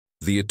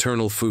The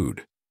eternal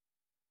food.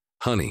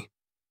 Honey.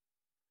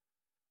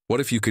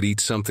 What if you could eat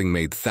something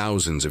made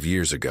thousands of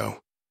years ago?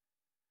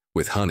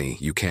 With honey,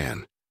 you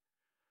can.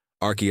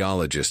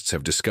 Archaeologists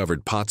have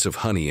discovered pots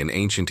of honey in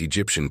ancient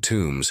Egyptian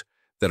tombs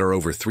that are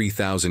over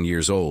 3,000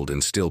 years old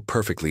and still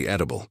perfectly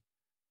edible.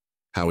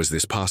 How is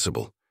this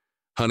possible?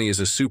 Honey is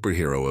a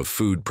superhero of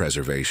food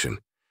preservation.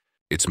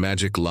 Its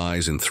magic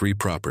lies in three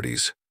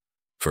properties.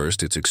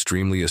 First, it's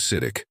extremely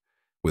acidic,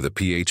 with a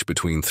pH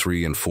between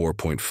 3 and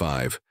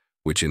 4.5,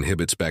 which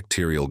inhibits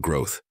bacterial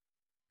growth.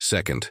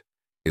 Second,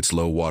 its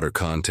low water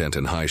content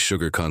and high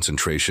sugar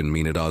concentration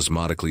mean it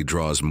osmotically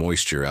draws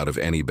moisture out of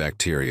any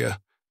bacteria,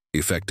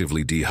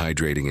 effectively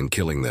dehydrating and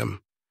killing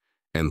them.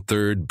 And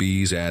third,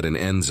 bees add an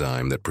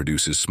enzyme that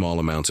produces small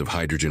amounts of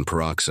hydrogen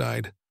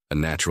peroxide, a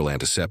natural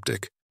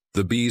antiseptic.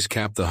 The bees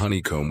cap the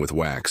honeycomb with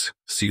wax,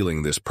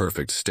 sealing this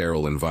perfect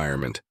sterile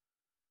environment.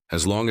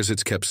 As long as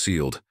it's kept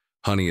sealed,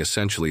 honey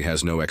essentially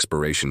has no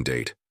expiration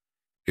date.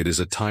 It is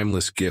a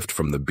timeless gift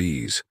from the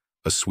bees,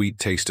 a sweet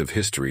taste of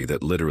history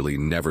that literally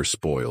never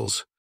spoils.